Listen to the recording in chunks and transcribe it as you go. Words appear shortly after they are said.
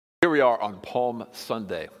Here we are on Palm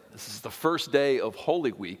Sunday. This is the first day of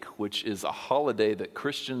Holy Week, which is a holiday that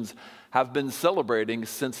Christians have been celebrating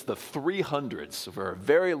since the 300s. So for a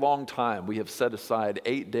very long time, we have set aside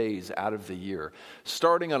 8 days out of the year,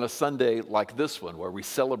 starting on a Sunday like this one, where we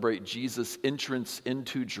celebrate Jesus' entrance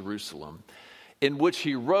into Jerusalem, in which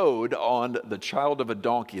he rode on the child of a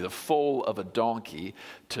donkey, the foal of a donkey,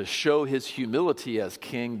 to show his humility as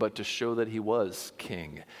king, but to show that he was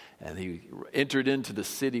king. And he entered into the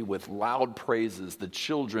city with loud praises. The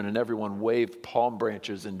children and everyone waved palm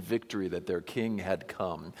branches in victory that their king had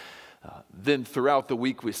come. Then throughout the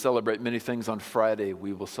week, we celebrate many things. On Friday,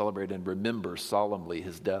 we will celebrate and remember solemnly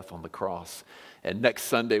his death on the cross. And next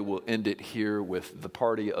Sunday, we'll end it here with the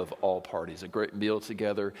party of all parties, a great meal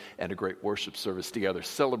together and a great worship service together,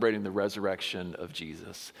 celebrating the resurrection of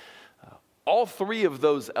Jesus. All three of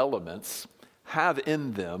those elements have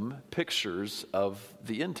in them pictures of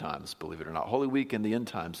the end times, believe it or not. Holy Week and the end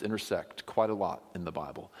times intersect quite a lot in the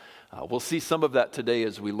Bible. We'll see some of that today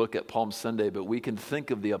as we look at Palm Sunday, but we can think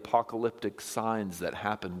of the apocalyptic signs that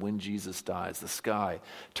happen when Jesus dies, the sky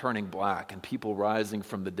turning black and people rising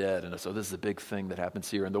from the dead. And so this is a big thing that happens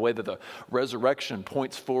here, and the way that the resurrection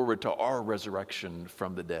points forward to our resurrection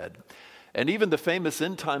from the dead. And even the famous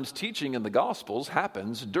end times teaching in the Gospels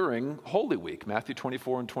happens during Holy Week. Matthew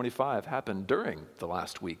 24 and 25 happened during the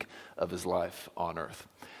last week of his life on earth.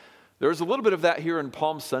 There's a little bit of that here in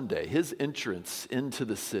Palm Sunday, his entrance into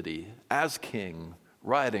the city as king,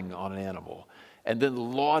 riding on an animal, and then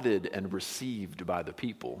lauded and received by the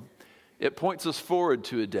people. It points us forward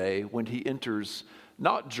to a day when he enters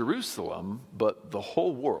not Jerusalem, but the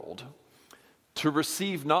whole world, to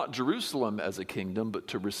receive not Jerusalem as a kingdom, but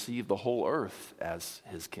to receive the whole earth as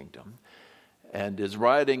his kingdom, and is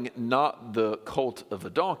riding not the colt of a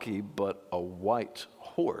donkey, but a white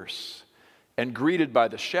horse, and greeted by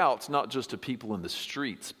the shouts, not just of people in the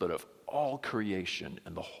streets, but of all creation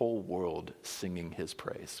and the whole world singing his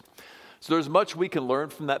praise. So there's much we can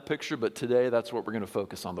learn from that picture, but today that's what we're going to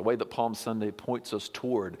focus on, the way that Palm Sunday points us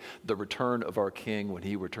toward the return of our King when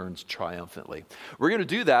he returns triumphantly. We're going to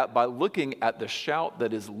do that by looking at the shout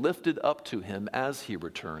that is lifted up to him as he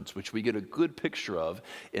returns, which we get a good picture of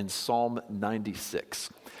in Psalm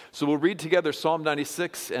 96. So we'll read together Psalm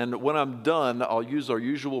 96, and when I'm done, I'll use our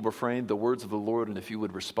usual refrain, the words of the Lord, and if you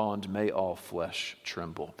would respond, may all flesh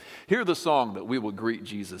tremble. Hear the song that we will greet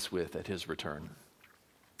Jesus with at his return.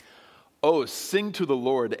 Oh, sing to the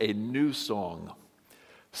Lord a new song.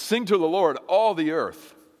 Sing to the Lord all the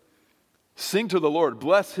earth. Sing to the Lord,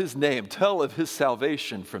 bless his name. Tell of his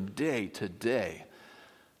salvation from day to day.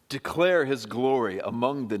 Declare his glory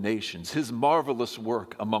among the nations, his marvelous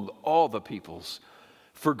work among all the peoples.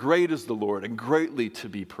 For great is the Lord and greatly to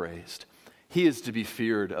be praised. He is to be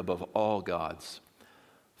feared above all gods.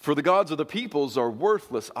 For the gods of the peoples are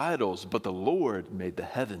worthless idols, but the Lord made the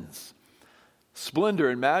heavens. Splendor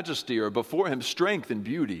and majesty are before him. Strength and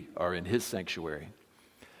beauty are in his sanctuary.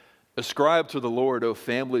 Ascribe to the Lord, O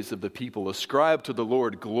families of the people. Ascribe to the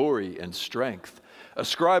Lord glory and strength.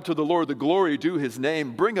 Ascribe to the Lord the glory due his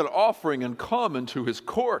name. Bring an offering and come into his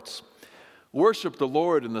courts. Worship the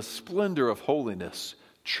Lord in the splendor of holiness.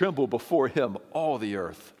 Tremble before him, all the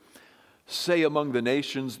earth. Say among the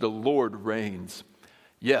nations, the Lord reigns.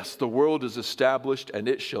 Yes, the world is established, and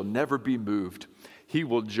it shall never be moved. He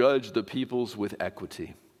will judge the peoples with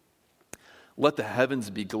equity. Let the heavens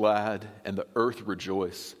be glad and the earth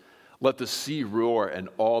rejoice. Let the sea roar and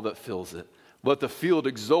all that fills it. Let the field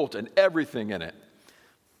exult and everything in it.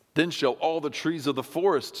 Then shall all the trees of the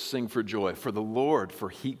forest sing for joy for the Lord, for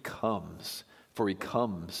he comes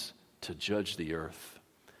to judge the earth.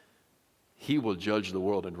 He will judge the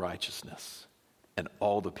world in righteousness and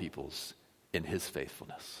all the peoples in his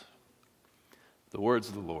faithfulness. The words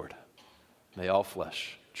of the Lord. May all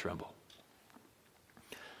flesh tremble.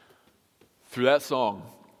 Through that song,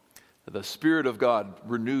 the Spirit of God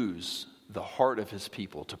renews the heart of his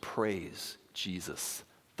people to praise Jesus,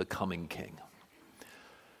 the coming King.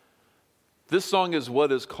 This song is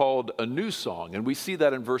what is called a new song, and we see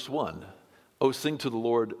that in verse 1. Oh, sing to the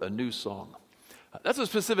Lord a new song. That's a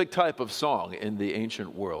specific type of song in the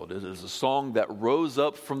ancient world. It is a song that rose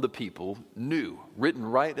up from the people, new, written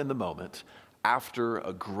right in the moment, after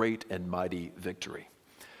a great and mighty victory.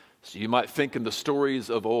 So you might think in the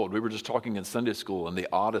stories of old, we were just talking in Sunday school in the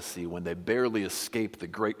Odyssey when they barely escape the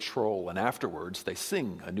great troll, and afterwards they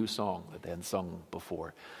sing a new song that they hadn't sung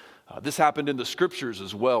before. This happened in the scriptures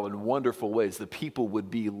as well in wonderful ways. The people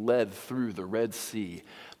would be led through the Red Sea,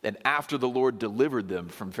 and after the Lord delivered them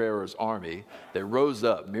from Pharaoh's army, they rose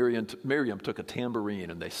up. Miriam took a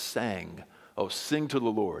tambourine and they sang Oh, sing to the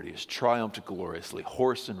Lord. He has triumphed gloriously.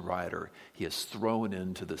 Horse and rider he has thrown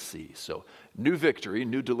into the sea. So new victory,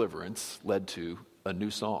 new deliverance led to a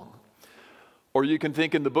new song. Or you can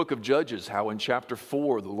think in the book of Judges how in chapter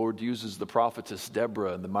 4 the Lord uses the prophetess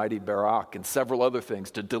Deborah and the mighty Barak and several other things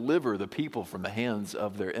to deliver the people from the hands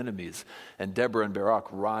of their enemies. And Deborah and Barak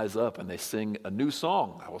rise up and they sing a new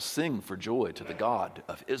song. I will sing for joy to the God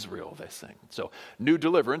of Israel, they sing. So new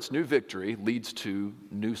deliverance, new victory leads to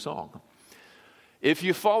new song. If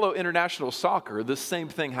you follow international soccer, this same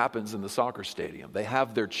thing happens in the soccer stadium. They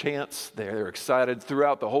have their chants, they're excited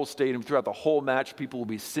throughout the whole stadium, throughout the whole match. People will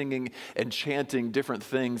be singing and chanting different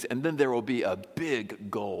things, and then there will be a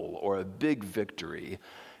big goal or a big victory,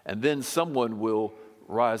 and then someone will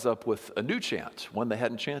rise up with a new chant, one they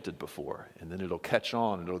hadn't chanted before, and then it'll catch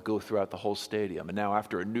on and it'll go throughout the whole stadium. And now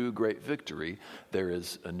after a new great victory, there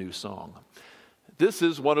is a new song. This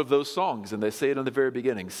is one of those songs, and they say it in the very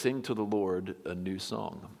beginning, sing to the Lord a new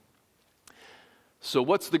song. So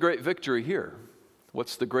what's the great victory here?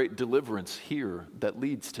 What's the great deliverance here that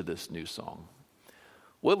leads to this new song?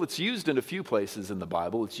 Well, it's used in a few places in the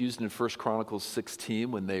Bible. It's used in 1 Chronicles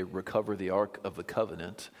 16 when they recover the Ark of the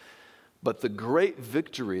Covenant. But the great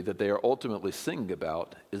victory that they are ultimately singing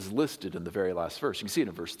about is listed in the very last verse. You can see it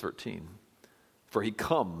in verse 13. For he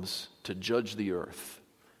comes to judge the earth.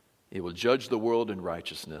 He will judge the world in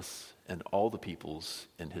righteousness and all the peoples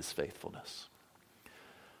in his faithfulness.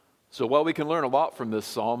 So while we can learn a lot from this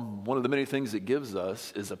psalm, one of the many things it gives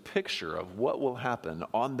us is a picture of what will happen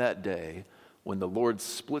on that day when the Lord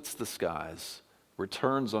splits the skies,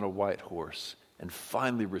 returns on a white horse, and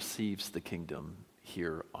finally receives the kingdom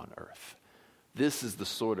here on earth. This is the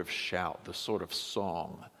sort of shout, the sort of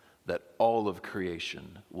song that all of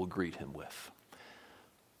creation will greet him with.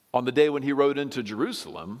 On the day when he rode into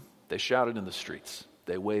Jerusalem, they shouted in the streets.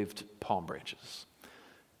 They waved palm branches.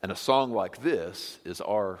 And a song like this is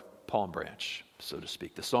our palm branch, so to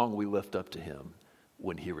speak, the song we lift up to him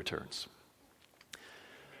when he returns.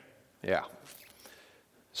 Yeah.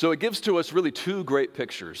 So it gives to us really two great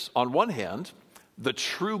pictures. On one hand, the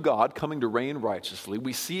true God coming to reign righteously.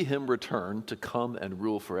 We see him return to come and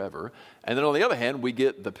rule forever. And then on the other hand, we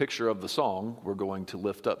get the picture of the song we're going to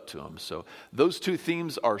lift up to him. So those two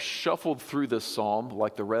themes are shuffled through this psalm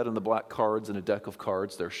like the red and the black cards in a deck of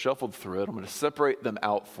cards. They're shuffled through it. I'm going to separate them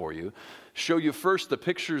out for you. Show you first the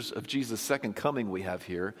pictures of Jesus' second coming we have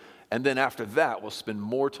here. And then after that, we'll spend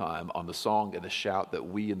more time on the song and the shout that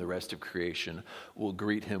we and the rest of creation will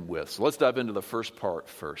greet him with. So let's dive into the first part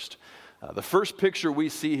first. The first picture we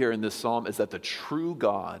see here in this psalm is that the true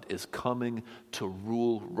God is coming to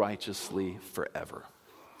rule righteously forever.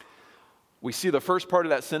 We see the first part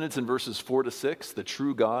of that sentence in verses 4 to 6, the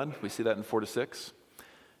true God. We see that in 4 to 6.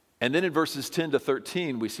 And then in verses 10 to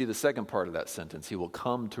 13, we see the second part of that sentence. He will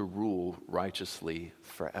come to rule righteously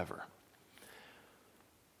forever.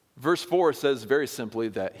 Verse 4 says very simply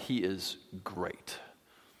that he is great.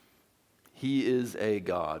 He is a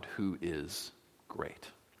God who is great.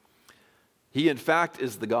 He, in fact,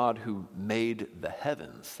 is the God who made the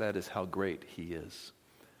heavens. That is how great he is.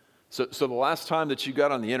 So the last time that you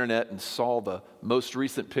got on the internet and saw the most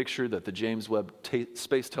recent picture that the James Webb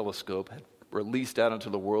Space Telescope had released out into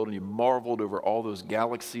the world, and you marveled over all those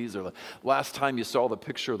galaxies, or the last time you saw the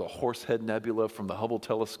picture of the Horsehead Nebula from the Hubble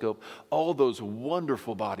telescope, all those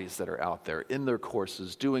wonderful bodies that are out there in their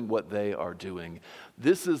courses doing what they are doing,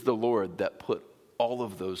 this is the Lord that put all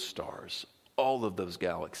of those stars, all of those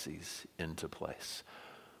galaxies into place.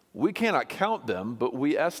 We cannot count them, but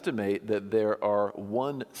we estimate that there are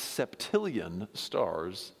 1 septillion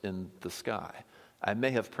stars in the sky. I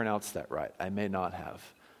may have pronounced that right. I may not have.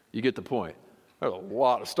 You get the point. There's a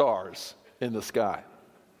lot of stars in the sky.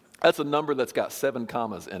 That's a number that's got 7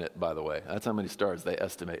 commas in it, by the way. That's how many stars they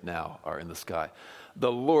estimate now are in the sky.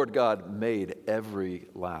 The Lord God made every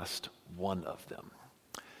last one of them.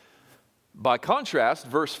 By contrast,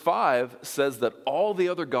 verse 5 says that all the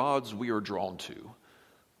other gods we are drawn to,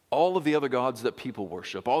 all of the other gods that people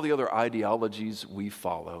worship, all the other ideologies we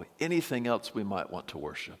follow, anything else we might want to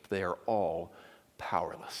worship, they are all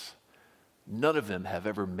powerless. None of them have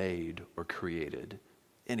ever made or created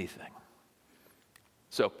anything.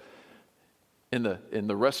 So, in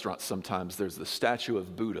the restaurants sometimes there's the statue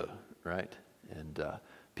of Buddha, right? And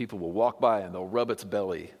people will walk by and they'll rub its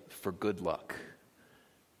belly for good luck.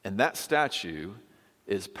 And that statue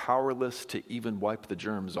is powerless to even wipe the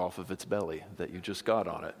germs off of its belly that you just got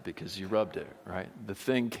on it because you rubbed it, right? The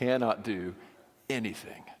thing cannot do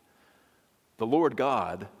anything. The Lord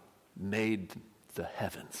God made the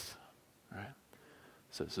heavens, right?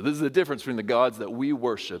 So this is the difference between the gods that we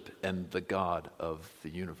worship and the God of the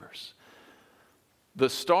universe. The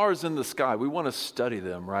stars in the sky, we want to study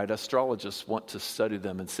them, right? Astrologists want to study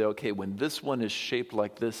them and say, okay, when this one is shaped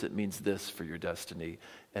like this, it means this for your destiny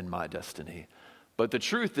and my destiny. But the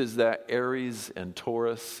truth is that Aries and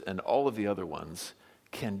Taurus and all of the other ones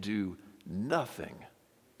can do nothing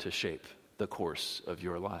to shape the course of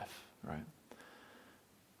your life, right?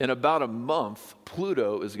 In about a month,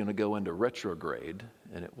 Pluto is going to go into retrograde,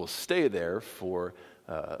 and it will stay there for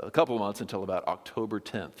a couple of months until about October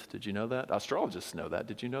 10th. Did you know that? Astrologists know that.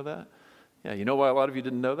 Did you know that? Yeah, you know why a lot of you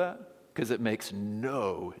didn't know that? Because it makes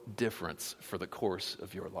no difference for the course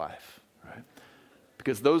of your life, right?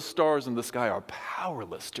 Because those stars in the sky are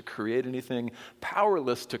powerless to create anything,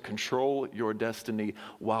 powerless to control your destiny,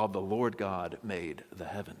 while the Lord God made the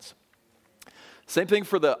heavens. Same thing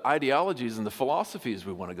for the ideologies and the philosophies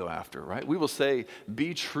we want to go after, right? We will say,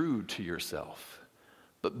 be true to yourself.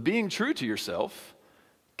 But being true to yourself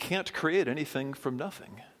can't create anything from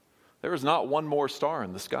nothing. There is not one more star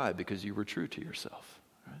in the sky because you were true to yourself,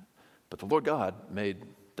 right? But the Lord God made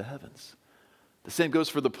the heavens. The same goes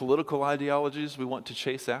for the political ideologies we want to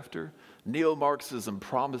chase after. Neo-Marxism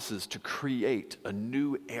promises to create a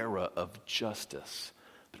new era of justice.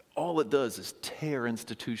 But all it does is tear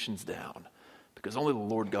institutions down because only the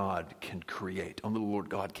Lord God can create, only the Lord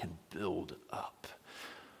God can build up.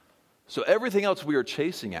 So everything else we are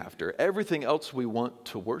chasing after, everything else we want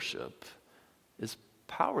to worship is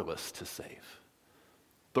powerless to save.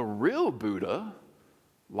 The real Buddha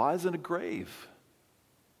lies in a grave,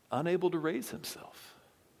 unable to raise himself,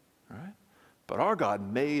 right? But our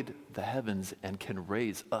God made the heavens and can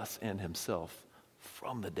raise us and himself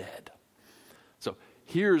from the dead. So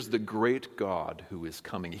here's the great God who is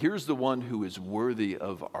coming. Here's the one who is worthy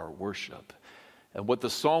of our worship. And what the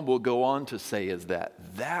psalm will go on to say is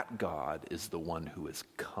that God is the one who is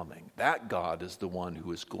coming. That God is the one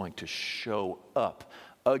who is going to show up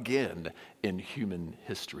again in human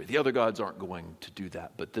history. The other gods aren't going to do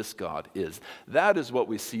that, but this God is. That is what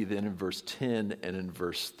we see then in verse 10 and in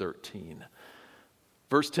verse 13.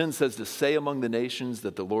 Verse 10 says, to say among the nations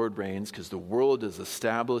that the Lord reigns, because the world is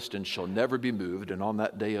established and shall never be moved, and on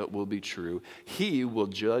that day it will be true. He will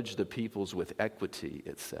judge the peoples with equity,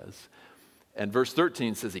 it says. And verse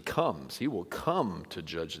 13 says he will come to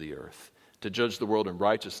judge the earth, to judge the world in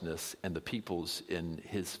righteousness and the peoples in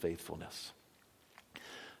his faithfulness.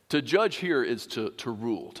 To judge here is to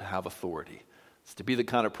rule, to have authority. It's to be the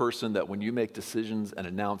kind of person that when you make decisions and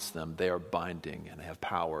announce them, they are binding and they have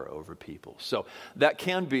power over people. So that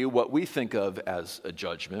can be what we think of as a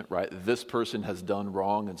judgment, right? This person has done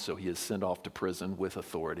wrong and so he is sent off to prison with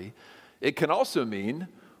authority. It can also mean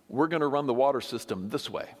we're going to run the water system this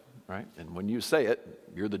way, right? And when you say it,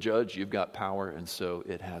 you're the judge, you've got power, and so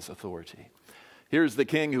it has authority. Here's the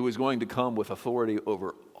king who is going to come with authority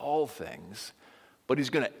over all things, but he's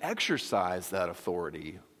going to exercise that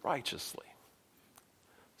authority righteously.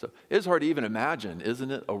 So it's hard to even imagine, isn't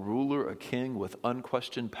it, a ruler, a king with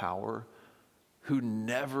unquestioned power who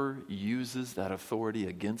never uses that authority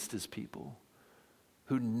against his people,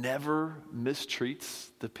 who never mistreats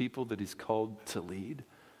the people that he's called to lead.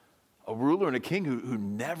 A ruler and a king who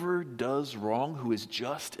never does wrong, who is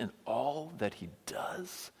just in all that he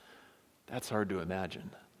does. That's hard to imagine.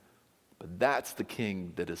 But that's the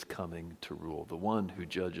king that is coming to rule, the one who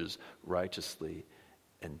judges righteously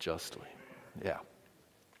and justly. Yeah.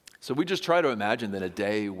 So we just try to imagine that a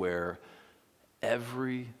day where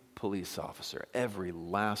every police officer, every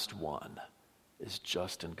last one, is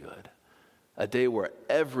just and good. A day where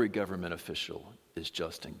every government official is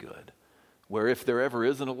just and good. Where if there ever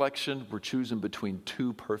is an election, we're choosing between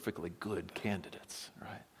two perfectly good candidates,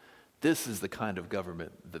 right? This is the kind of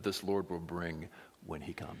government that this Lord will bring when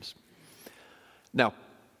he comes. Now,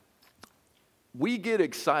 we get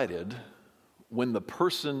excited when the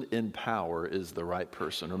person in power is the right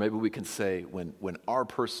person, or maybe we can say when our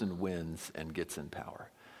person wins and gets in power.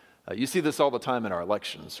 You see this all the time in our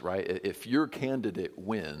elections, right? If your candidate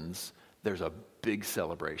wins, there's a big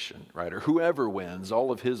celebration, right? Or whoever wins, all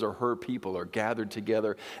of his or her people are gathered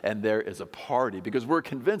together and there is a party because we're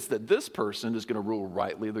convinced that this person is going to rule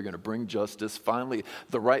rightly. They're going to bring justice. Finally,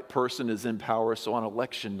 the right person is in power. So on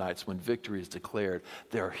election nights when victory is declared,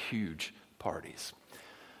 there are huge parties.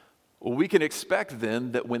 Well, we can expect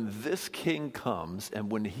then that when this king comes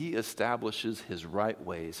and when he establishes his right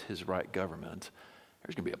ways, his right government,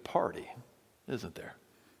 there's going to be a party, isn't there?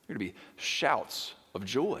 There are going to be shouts of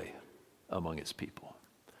joy among his people.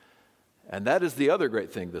 And that is the other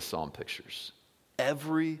great thing this psalm pictures.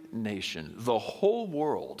 Every nation, the whole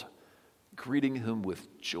world, greeting him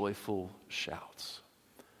with joyful shouts.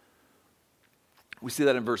 We see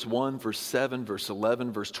that in verse 1, verse 7, verse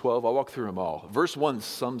 11, verse 12. I'll walk through them all. Verse 1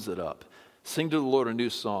 sums it up. Sing to the Lord a new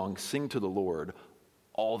song. Sing to the Lord,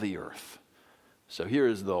 all the earth. So here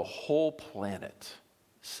is the whole planet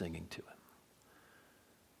singing to him.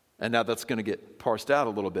 And now that's going to get parsed out a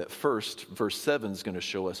little bit. First, verse 7 is going to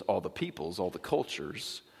show us all the peoples, all the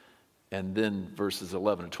cultures. And then verses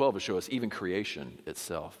 11 and 12 will show us even creation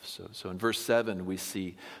itself. So in verse 7, we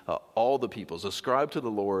see all the peoples. Ascribe to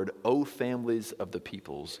the Lord, O families of the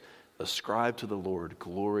peoples. Ascribe to the Lord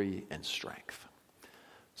glory and strength.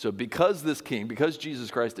 So because this king, because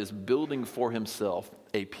Jesus Christ is building for himself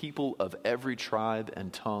a people of every tribe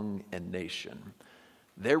and tongue and nation,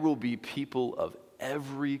 there will be people of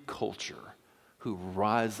every culture who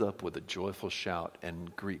rise up with a joyful shout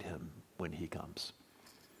and greet him when he comes.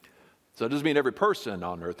 So it doesn't mean every person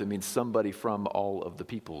on earth. It means somebody from all of the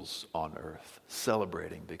peoples on earth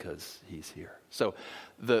celebrating because he's here. So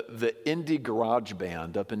the indie garage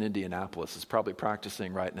band up in Indianapolis is probably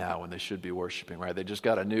practicing right now when they should be worshiping, right? They just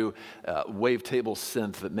got a new wavetable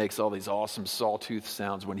synth that makes all these awesome sawtooth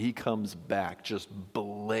sounds when he comes back, just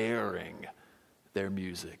blaring their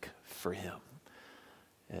music for him.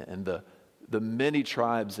 And the many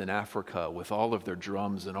tribes in Africa with all of their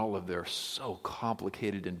drums and all of their so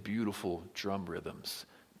complicated and beautiful drum rhythms,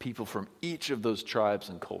 people from each of those tribes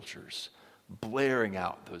and cultures blaring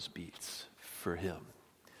out those beats for him.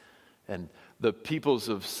 And the peoples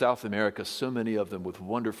of South America, so many of them with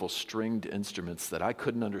wonderful stringed instruments that I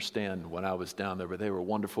couldn't understand when I was down there, but they were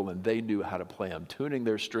wonderful and they knew how to play them, tuning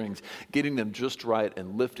their strings, getting them just right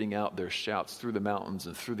and lifting out their shouts through the mountains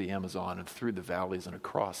and through the Amazon and through the valleys and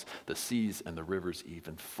across the seas and the rivers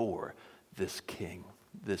even for this King,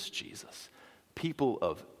 this Jesus. People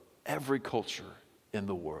of every culture in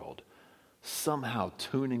the world somehow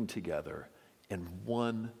tuning together in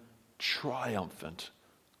one triumphant,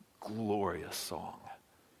 glorious song.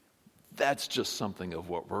 That's just something of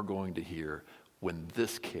what we're going to hear when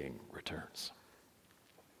this king returns.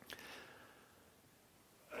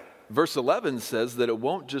 Verse 11 says that it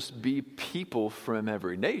won't just be people from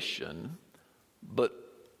every nation, but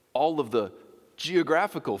all of the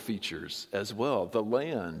geographical features as well. The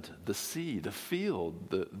land, the sea, the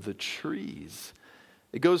field, the trees.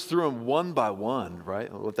 It goes through them one by one,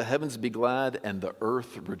 right? Let the heavens be glad and the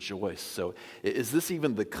earth rejoice. So is this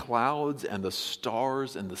even the clouds and the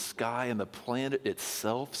stars and the sky and the planet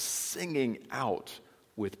itself singing out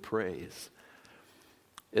with praise?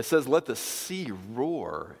 It says, let the sea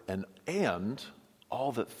roar and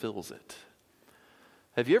all that fills it.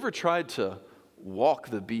 Have you ever tried to walk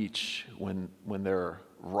the beach when there are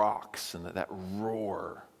rocks and that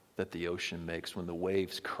roar that the ocean makes when the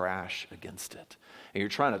waves crash against it? And you're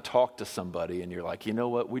trying to talk to somebody and you're like, you know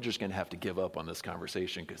what, we're just going to have to give up on this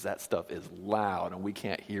conversation because that stuff is loud and we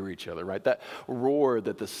can't hear each other, right? That roar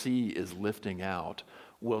that the sea is lifting out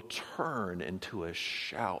will turn into a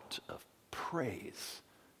shout of praise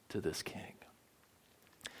to this king.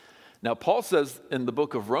 Now, Paul says in the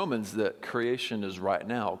book of Romans that creation is right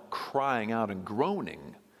now crying out and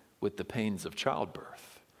groaning with the pains of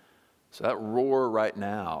childbirth. So that roar right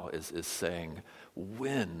now is saying,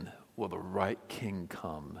 when will the right king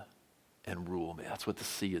come and rule me? That's what the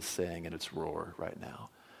sea is saying in its roar right now.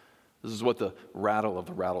 This is what the rattle of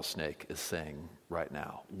the rattlesnake is saying right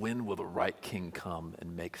now. When will the right king come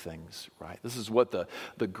and make things right? This is what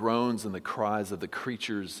the groans and the cries of the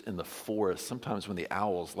creatures in the forest, sometimes when the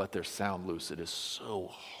owls let their sound loose, it is so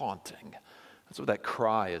haunting. That's what that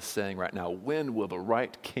cry is saying right now. When will the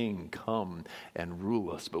right king come and rule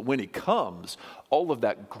us? But when he comes, all of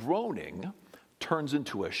that groaning turns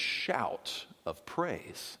into a shout of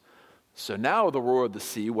praise. So now the roar of the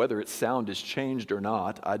sea, whether its sound is changed or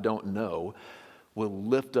not, I don't know, will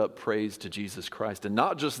lift up praise to Jesus Christ. And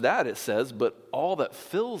not just that, it says, but all that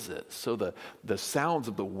fills it. So the sounds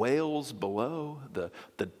of the whales below,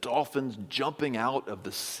 the dolphins jumping out of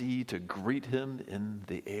the sea to greet him in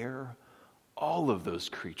the air, all of those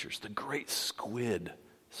creatures, the great squid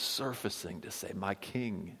surfacing to say, my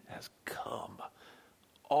king has come.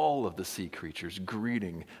 All of the sea creatures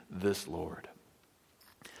greeting this Lord.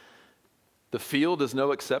 The field is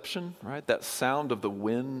no exception, right? That sound of the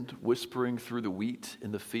wind whispering through the wheat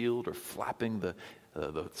in the field or flapping the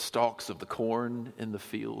stalks of the corn in the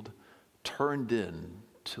field turned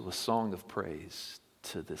into a song of praise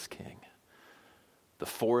to this king. The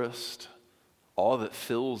forest, all that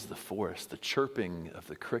fills the forest, the chirping of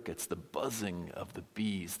the crickets, the buzzing of the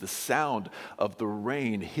bees, the sound of the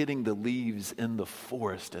rain hitting the leaves in the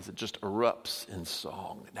forest as it just erupts in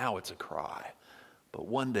song. Now it's a cry. But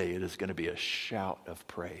one day it is going to be a shout of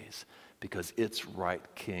praise because its right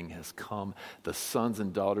king has come. The sons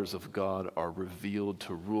and daughters of God are revealed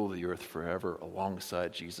to rule the earth forever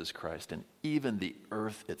alongside Jesus Christ. And even the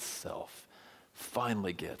earth itself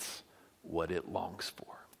finally gets what it longs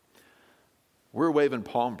for. We're waving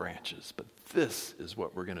palm branches, but this is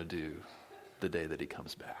what we're going to do the day that he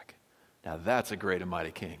comes back. Now that's a great and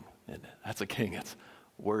mighty king, isn't it? That's a king that's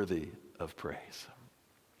worthy of praise.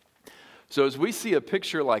 So as we see a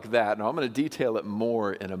picture like that, and I'm going to detail it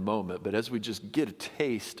more in a moment, but as we just get a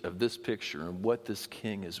taste of this picture and what this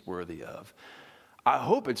king is worthy of, I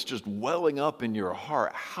hope it's just welling up in your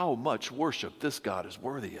heart how much worship this God is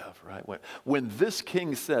worthy of, right? When this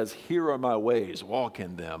king says, "Here are my ways, walk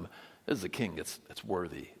in them," this is a king that's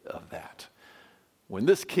worthy of that. When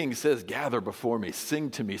this king says, "Gather before me,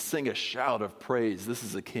 sing to me, sing a shout of praise," this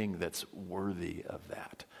is a king that's worthy of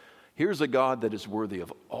that. Here's a God that is worthy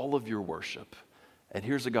of all of your worship, and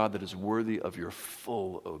here's a God that is worthy of your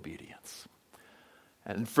full obedience.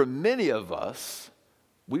 And for many of us,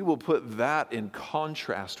 we will put that in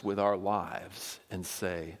contrast with our lives and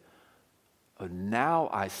say, "Oh, now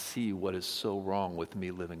I see what is so wrong with me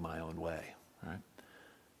living my own way." Right?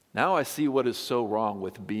 Now I see what is so wrong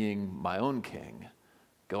with being my own king,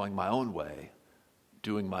 going my own way,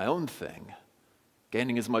 doing my own thing,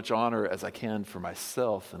 gaining as much honor as I can for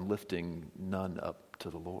myself and lifting none up to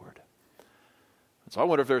the Lord. So I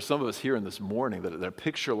wonder if there are some of us here in this morning that a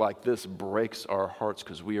picture like this breaks our hearts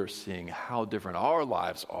because we are seeing how different our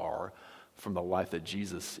lives are from the life that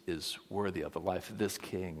Jesus is worthy of, the life this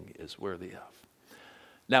king is worthy of.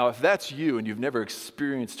 Now, if that's you and you've never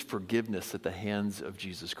experienced forgiveness at the hands of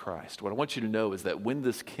Jesus Christ, what I want you to know is that when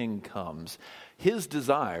this king comes, his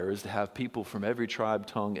desire is to have people from every tribe,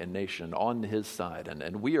 tongue, and nation on his side.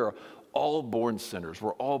 And we are all born sinners.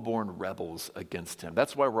 We're all born rebels against him.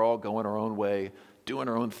 That's why we're all going our own way, doing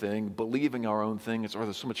our own thing, believing our own thing. It's why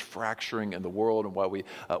there's so much fracturing in the world and why we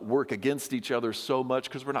work against each other so much,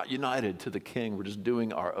 because we're not united to the king. We're just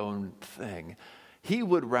doing our own thing. He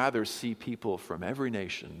would rather see people from every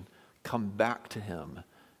nation come back to him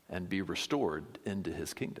and be restored into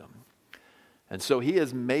his kingdom. And so he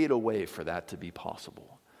has made a way for that to be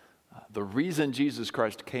possible. The reason Jesus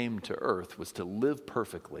Christ came to earth was to live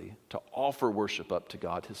perfectly, to offer worship up to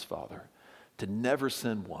God his Father, to never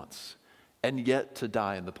sin once, and yet to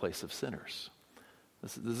die in the place of sinners.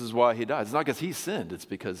 This is why he died. It's not because he sinned, it's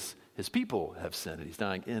because his people have sinned, and he's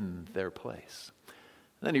dying in their place.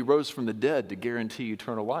 And then he rose from the dead to guarantee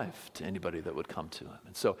eternal life to anybody that would come to him.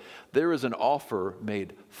 And so there is an offer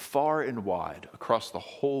made far and wide across the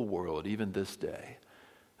whole world, even this day.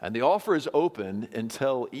 And the offer is open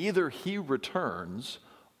until either he returns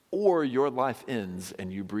or your life ends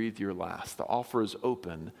and you breathe your last. The offer is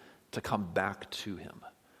open to come back to him,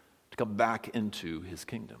 to come back into his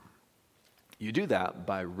kingdom. You do that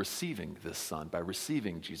by receiving this Son, by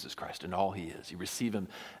receiving Jesus Christ and all he is. You receive him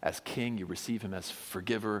as King, you receive him as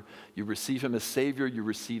forgiver, you receive him as Savior, you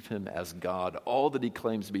receive him as God, all that he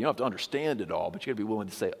claims to be. You don't have to understand it all, but you got to be willing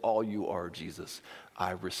to say, "All you are, Jesus,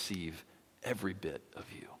 I receive every bit of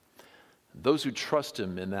you." And those who trust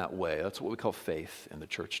him in that way, that's what we call faith in the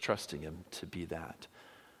church, trusting him to be that.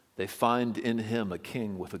 They find in him a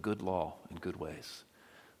king with a good law and good ways.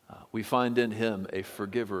 We find in him a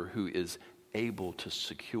forgiver who is able to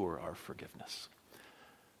secure our forgiveness.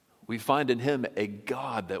 We find in him a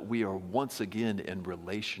God that we are once again in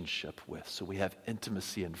relationship with. So we have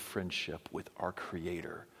intimacy and friendship with our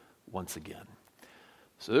Creator once again.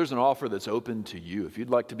 So there's an offer that's open to you. If you'd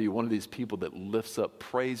like to be one of these people that lifts up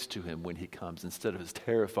praise to him when he comes, instead of is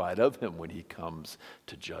terrified of him when he comes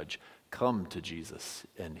to judge, come to Jesus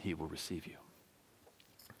and he will receive you.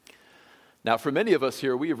 Now, for many of us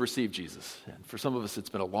here, we have received Jesus. And for some of us, it's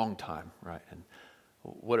been a long time, right? And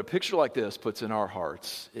what a picture like this puts in our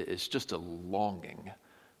hearts is just a longing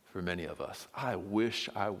for many of us. I wish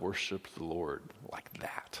I worshiped the Lord like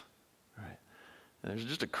that, right? And there's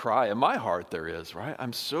just a cry in my heart there is, right?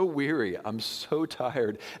 I'm so weary, I'm so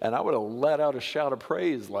tired, and I would have let out a shout of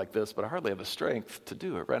praise like this, but I hardly have the strength to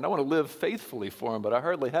do it, right? And I want to live faithfully for him, but I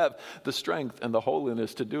hardly have the strength and the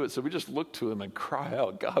holiness to do it. So we just look to him and cry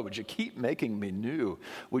out, "God, would you keep making me new?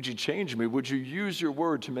 Would you change me? Would you use your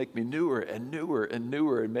word to make me newer and newer and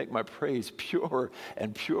newer and make my praise purer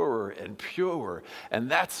and purer and purer?"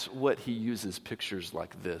 And that's what he uses pictures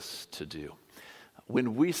like this to do.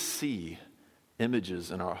 When we see images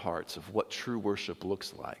in our hearts of what true worship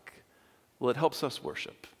looks like, well, it helps us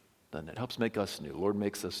worship, doesn't it? It helps make us new. The Lord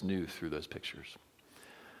makes us new through those pictures.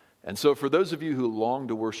 And so for those of you who long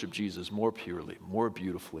to worship Jesus more purely, more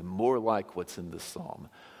beautifully, more like what's in this psalm,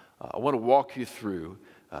 I want to walk you through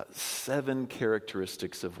 7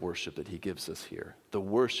 characteristics of worship that he gives us here. The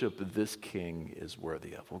worship this king is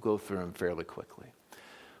worthy of. We'll go through them fairly quickly.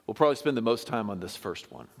 We'll probably spend the most time on this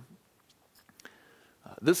first one.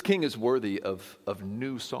 This king is worthy of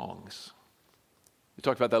new songs. We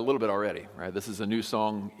talked about that a little bit already, right? This is a new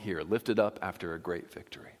song here, lifted up after a great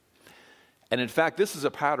victory. And in fact, this is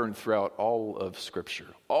a pattern throughout all of Scripture.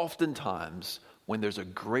 Oftentimes, when there's a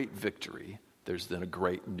great victory, there's then a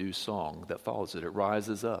great new song that follows it. It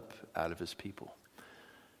rises up out of his people.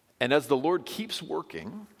 And as the Lord keeps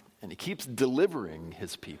working and he keeps delivering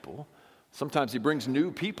his people, sometimes he brings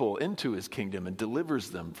new people into his kingdom and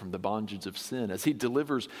delivers them from the bondage of sin. As he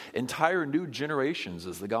delivers entire new generations,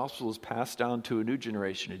 as the gospel is passed down to a new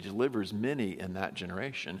generation, he delivers many in that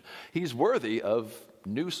generation. He's worthy of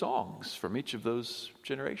new songs from each of those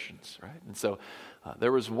generations, right? And so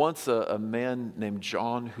there was once a man named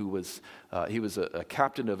John who was a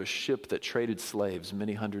captain of a ship that traded slaves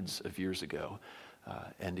many hundreds of years ago.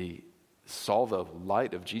 And he saw the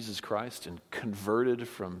light of Jesus Christ and converted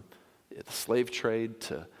from the slave trade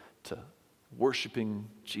to worshiping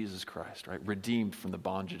Jesus Christ, right? Redeemed from the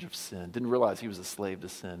bondage of sin. Didn't realize he was a slave to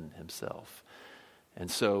sin himself. And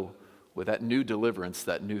so with that new deliverance,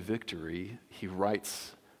 that new victory, he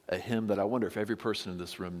writes a hymn that I wonder if every person in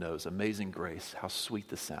this room knows. Amazing Grace, how sweet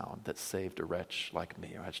the sound that saved a wretch like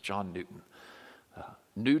me. That's John Newton.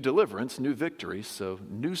 New deliverance, new victory, so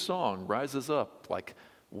new song rises up like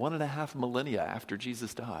 1.5 millennia after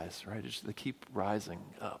Jesus dies, right? They keep rising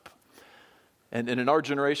up. And in our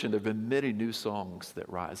generation, there have been many new songs that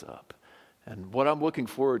rise up. And what I'm looking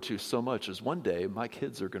forward to so much is one day my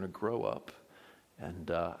kids are going to grow up.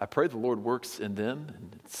 And I pray the Lord works in them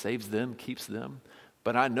and saves them, keeps them.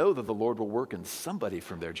 But I know that the Lord will work in somebody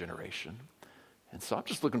from their generation. And so I'm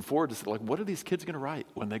just looking forward to what are these kids going to write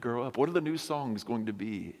when they grow up? What are the new songs going to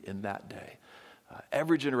be in that day?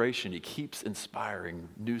 Every generation, he keeps inspiring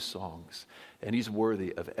new songs. And he's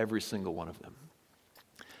worthy of every single one of them.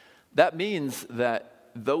 That means that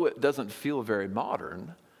though it doesn't feel very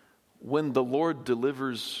modern, when the Lord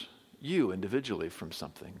delivers you individually from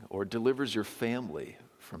something, or delivers your family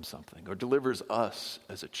from something, or delivers us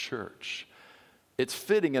as a church, it's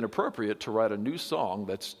fitting and appropriate to write a new song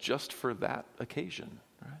that's just for that occasion,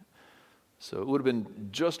 right? So it would have been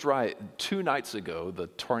just right 2 nights ago, the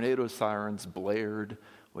tornado sirens blared.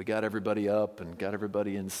 We got everybody up and got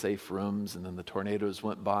everybody in safe rooms, and then the tornadoes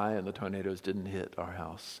went by and the tornadoes didn't hit our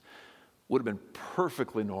house. Would have been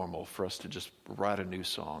perfectly normal for us to just write a new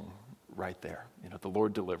song right there. The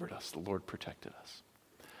Lord delivered us. The Lord protected us.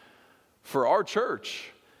 For our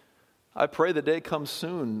church, I pray the day comes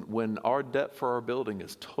soon when our debt for our building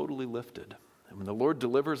is totally lifted. And when the Lord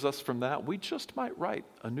delivers us from that, we just might write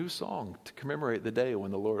a new song to commemorate the day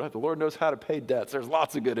when the Lord knows how to pay debts. There's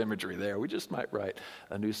lots of good imagery there. We just might write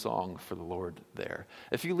a new song for the Lord there.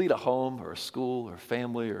 If you lead a home or a school or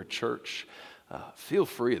family or a church, feel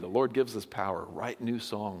free. The Lord gives us power. Write new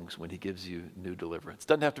songs when he gives you new deliverance.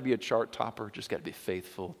 Doesn't have to be a chart topper. Just got to be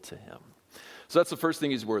faithful to him. So that's the first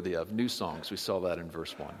thing he's worthy of, new songs. We saw that in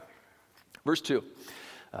verse 1. Verse 2,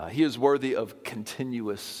 he is worthy of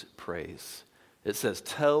continuous praise. It says,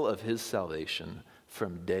 tell of his salvation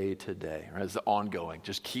from day to day. Right? It's ongoing.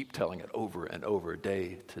 Just keep telling it over and over,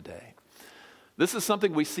 day to day. This is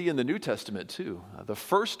something we see in the New Testament too. The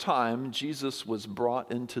first time Jesus was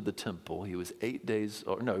brought into the temple, he was 8 days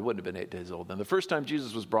old. No, he wouldn't have been 8 days old then. The first time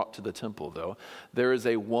Jesus was brought to the temple, though, there is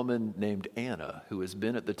a woman named Anna who has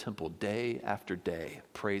been at the temple day after day,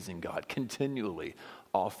 praising God, continually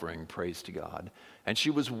offering praise to God. And she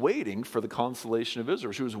was waiting for the consolation of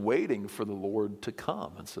Israel. She was waiting for the Lord to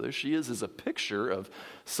come. And so there she is as a picture of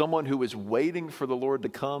someone who is waiting for the Lord to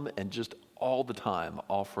come and just all the time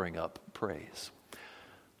offering up praise.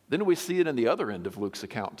 Then we see it in the other end of Luke's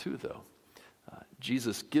account too, though.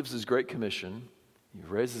 Jesus gives his great commission. He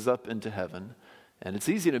raises up into heaven. And it's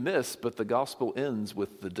easy to miss, but the gospel ends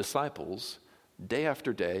with the disciples day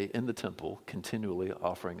after day in the temple continually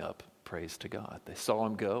offering up praise to God. They saw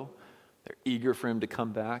him go. They're eager for him to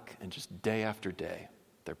come back. And just day after day,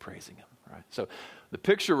 they're praising him. Right? So the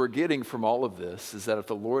picture we're getting from all of this is that if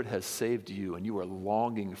the Lord has saved you and you are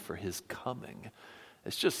longing for his coming,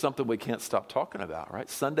 it's just something we can't stop talking about, right?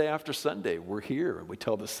 Sunday after Sunday, we're here and we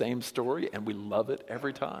tell the same story and we love it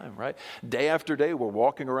every time, right? Day after day, we're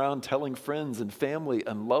walking around telling friends and family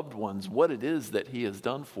and loved ones what it is that he has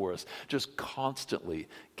done for us, just constantly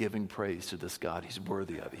giving praise to this God. He's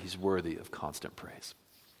worthy of it. He's worthy of constant praise.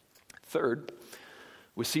 Third,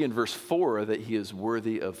 we see in verse 4 that he is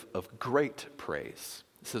worthy of great praise.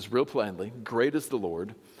 It says real plainly, great is the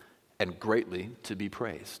Lord and greatly to be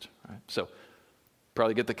praised. Right? So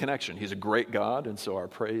probably get the connection. He's a great God, and so our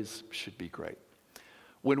praise should be great.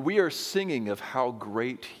 When we are singing of how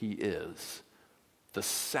great he is, the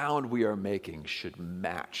sound we are making should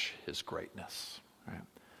match his greatness. Right?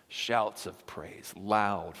 Shouts of praise,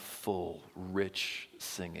 loud, full, rich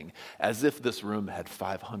singing, as if this room had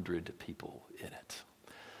 500 people in it.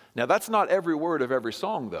 Now, that's not every word of every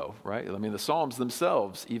song, though, right? I mean, the Psalms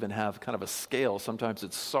themselves even have kind of a scale. Sometimes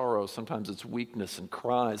it's sorrow, sometimes it's weakness and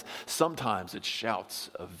cries, sometimes it's shouts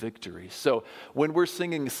of victory. So when we're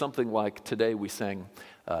singing something like today we sang,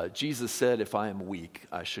 Jesus said, if I am weak,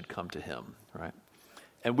 I should come to him, right?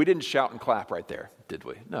 And we didn't shout and clap right there, did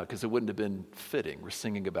we? No, because it wouldn't have been fitting. We're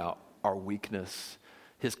singing about our weakness,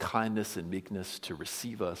 his kindness and meekness to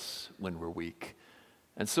receive us when we're weak.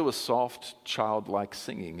 And so a soft, childlike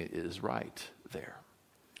singing is right there.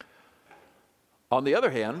 On the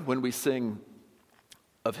other hand, when we sing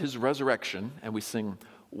of his resurrection and we sing,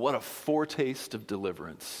 what a foretaste of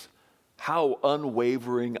deliverance, how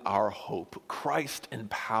unwavering our hope, Christ in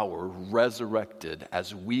power, resurrected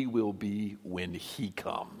as we will be when he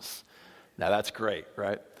comes. Now that's great,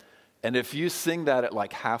 right? And if you sing that at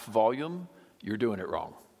like half volume, you're doing it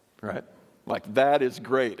wrong, right? Like that is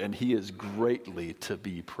great, and he is greatly to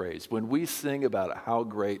be praised. When we sing about how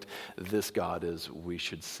great this God is, we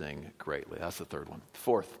should sing greatly. That's the third one.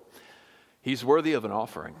 Fourth, he's worthy of an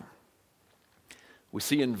offering. We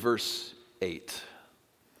see in verse 8,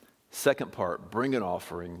 second part, bring an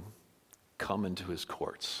offering, come into his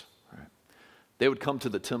courts. Right? They would come to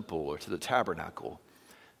the temple or to the tabernacle,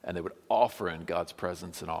 and they would offer in God's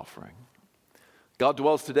presence an offering. God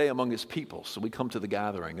dwells today among his people, so we come to the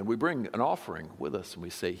gathering and we bring an offering with us and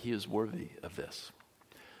we say, he is worthy of this.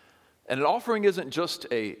 And an offering isn't just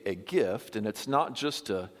a gift, and it's not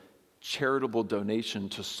just a charitable donation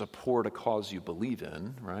to support a cause you believe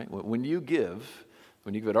in, right? When you give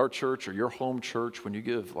at our church or your home church, when you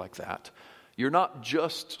give like that, you're not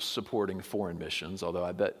just supporting foreign missions, although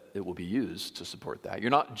I bet it will be used to support that.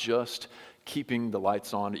 You're not just keeping the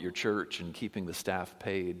lights on at your church and keeping the staff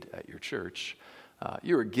paid at your church.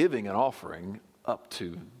 You're giving an offering up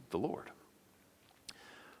to the Lord.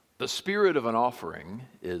 The spirit of an offering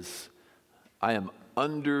is, I am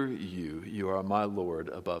under you, you are my Lord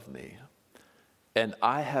above me, and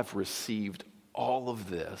I have received all of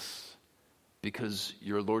this because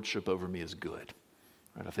your lordship over me is good.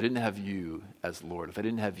 Right? If I didn't have you as Lord, if I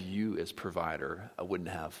didn't have you as provider, I wouldn't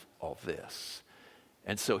have all this.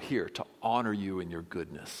 And so here, to honor you in your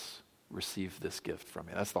goodness, receive this gift from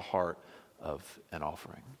me. That's the heart of an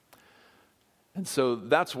offering. And so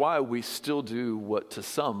that's why we still do what to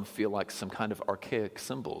some feel like some kind of archaic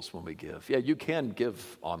symbols when we give. Yeah, you can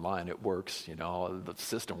give online. It works, the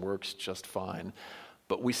system works just fine.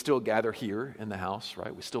 But we still gather here in the house,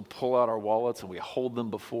 right? We still pull out our wallets and we hold them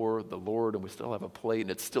before the Lord, and we still have a plate, and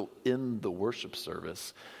it's still in the worship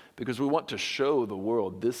service because we want to show the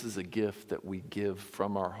world this is a gift that we give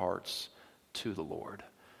from our hearts to the Lord.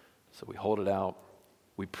 So we hold it out.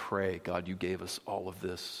 We pray, God, you gave us all of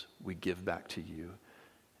this. We give back to you.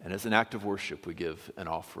 And as an act of worship, we give an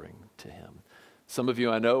offering to him. Some of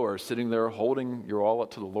you I know are sitting there holding your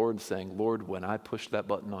wallet to the Lord and saying, Lord, when I pushed that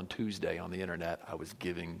button on Tuesday on the internet, I was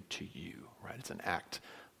giving to you, right? It's an act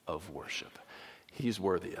of worship. He's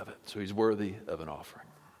worthy of it. So he's worthy of an offering.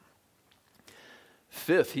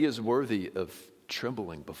 Fifth, he is worthy of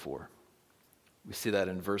trembling before. We see that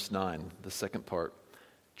in verse 9, the second part.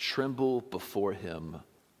 Tremble before him,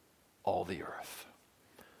 all the earth.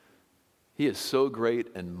 He is so great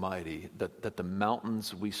and mighty that the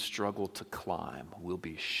mountains we struggle to climb will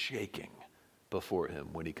be shaking before him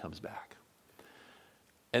when he comes back.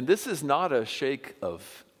 And this is not a shake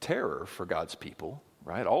of terror for God's people,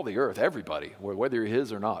 right? All the earth, everybody, whether you're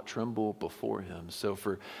his or not, tremble before him. So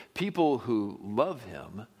for people who love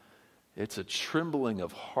him, it's a trembling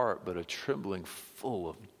of heart, but a trembling full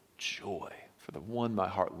of joy. For the one my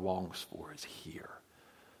heart longs for is here,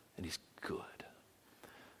 and he's good.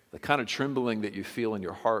 The kind of trembling that you feel in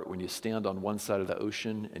your heart when you stand on one side of the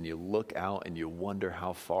ocean and you look out and you wonder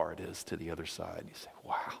how far it is to the other side. You say,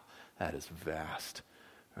 wow, that is vast.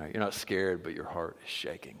 Right? You're not scared, but your heart is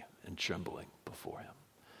shaking and trembling before him.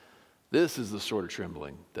 This is the sort of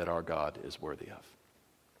trembling that our God is worthy of.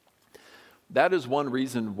 That is one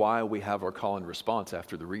reason why we have our call and response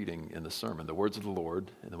after the reading in the sermon, the words of the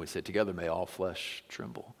Lord, and then we say together, may all flesh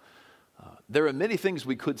tremble. There are many things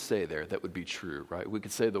we could say there that would be true, right? We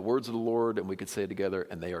could say the words of the Lord and we could say together,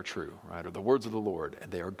 and they are true, right? Or the words of the Lord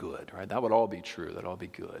and they are good, right? That would all be true. That'd all be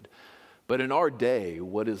good. But in our day,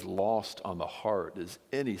 what is lost on the heart is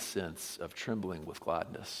any sense of trembling with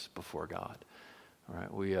gladness before God.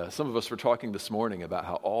 Right? Some of us were talking this morning about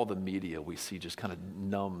how all the media we see just kind of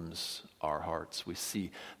numbs our hearts. We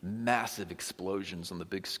see massive explosions on the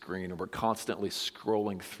big screen, and we're constantly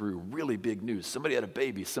scrolling through really big news. Somebody had a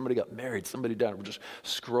baby, somebody got married, somebody died. We're just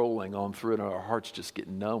scrolling on through it, and our hearts just get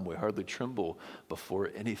numb. We hardly tremble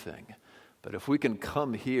before anything. But if we can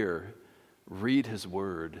come here, read his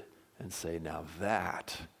word, and say, now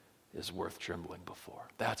that is worth trembling before.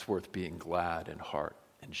 That's worth being glad in heart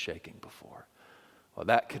and shaking before. Well,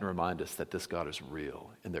 that can remind us that this God is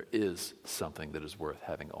real, and there is something that is worth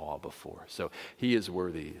having awe before. So he is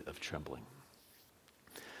worthy of trembling.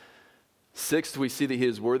 Sixth, we see that he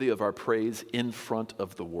is worthy of our praise in front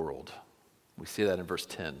of the world. We see that in verse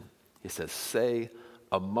 10. He says, say,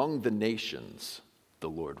 among the nations, the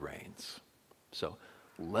Lord reigns. So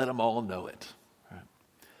let them all know it. Right?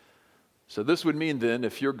 So this would mean then,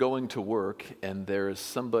 if you're going to work and there is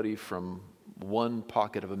somebody from one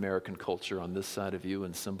pocket of American culture on this side of you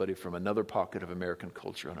and somebody from another pocket of American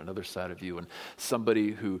culture on another side of you and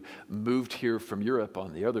somebody who moved here from Europe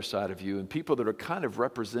on the other side of you and people that are kind of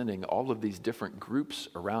representing all of these different groups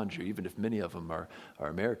around you, even if many of them are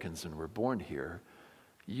Americans and were born here,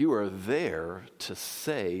 you are there to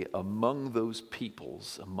say among those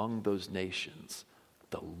peoples, among those nations,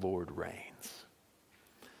 the Lord reigns.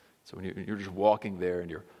 So when you're just walking there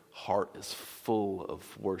and your heart is full of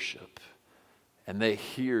worship, and they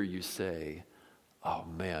hear you say, oh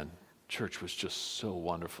man, church was just so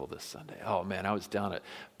wonderful this Sunday. Oh man, I was down at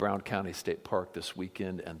Brown County State Park this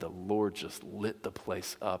weekend and the Lord just lit the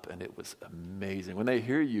place up and it was amazing. When they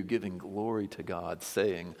hear you giving glory to God,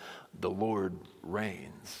 saying, the Lord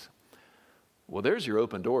reigns, well, there's your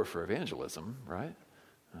open door for evangelism, right?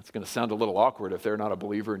 It's going to sound a little awkward if they're not a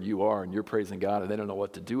believer and you are and you're praising God and they don't know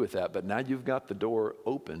what to do with that, but now you've got the door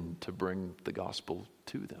open to bring the gospel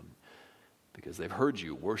to them, because they've heard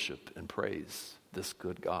you worship and praise this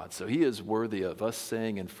good God. So he is worthy of us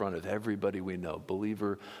saying in front of everybody we know,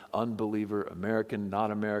 believer, unbeliever, American,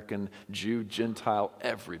 not American, Jew, Gentile,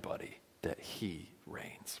 everybody, that he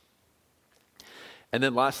reigns. And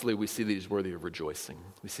then lastly, we see that he's worthy of rejoicing.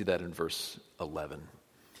 We see that in verse 11.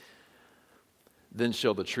 Then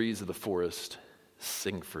shall the trees of the forest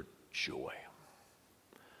sing for joy.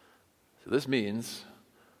 So this means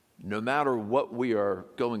no matter what we are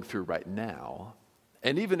going through right now,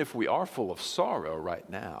 and even if we are full of sorrow right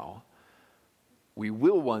now, we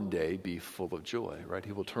will one day be full of joy, right?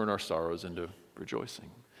 He will turn our sorrows into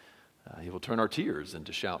rejoicing. He will turn our tears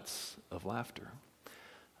into shouts of laughter.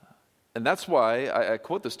 And that's why I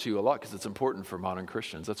quote this to you a lot, because it's important for modern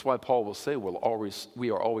Christians. That's why Paul will say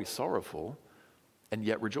we are always sorrowful and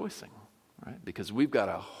yet rejoicing, right? Because we've got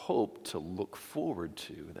a hope to look forward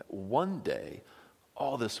to, that one day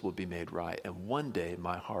all this will be made right, and one day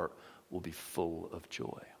my heart will be full of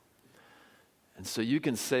joy. And so you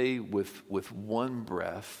can say with one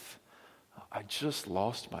breath, I just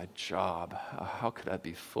lost my job. How could I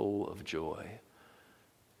be full of joy?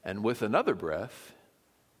 And with another breath,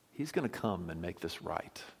 he's going to come and make this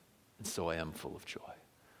right. And so I am full of joy.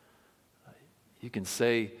 You can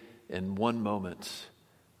say in one moment,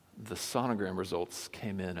 the sonogram results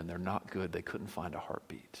came in and they're not good. They couldn't find a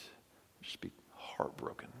heartbeat. Just be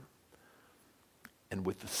heartbroken. And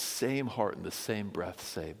with the same heart and the same breath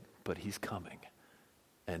say, but he's coming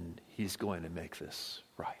and he's going to make this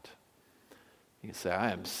right. You can say,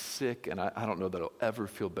 I am sick and I don't know that I'll ever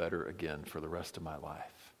feel better again for the rest of my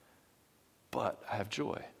life. But I have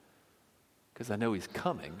joy because I know he's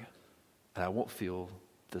coming and I won't feel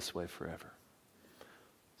this way forever.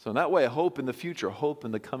 So in that way, hope in the future, hope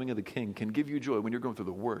in the coming of the King can give you joy when you're going through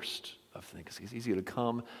the worst of things. He's easy to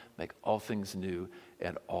come, make all things new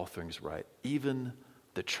and all things right. Even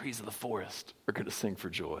the trees of the forest are going to sing for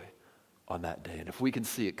joy on that day. And if we can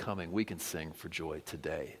see it coming, we can sing for joy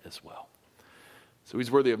today as well. So he's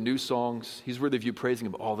worthy of new songs. He's worthy of you praising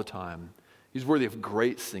him all the time. He's worthy of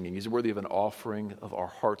great singing. He's worthy of an offering of our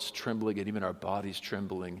hearts trembling and even our bodies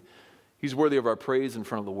trembling. He's worthy of our praise in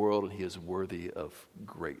front of the world, and he is worthy of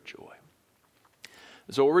great joy.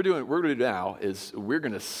 So what we're going to do now is we're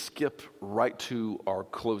going to skip right to our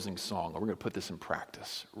closing song. We're going to put this in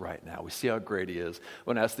practice right now. We see how great he is. I'm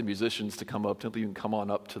going to ask the musicians to come up. Temple, you can come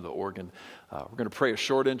on up to the organ. We're going to pray a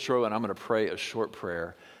short intro, and I'm going to pray a short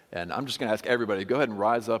prayer. And I'm just going to ask everybody, go ahead and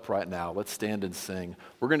rise up right now. Let's stand and sing.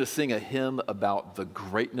 We're going to sing a hymn about the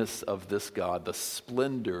greatness of this God, the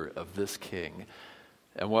splendor of this King.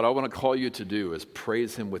 And what I want to call you to do is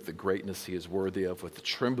praise him with the greatness he is worthy of, with the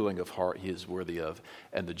trembling of heart he is worthy of,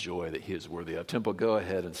 and the joy that he is worthy of. Temple, go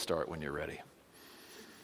ahead and start when you're ready.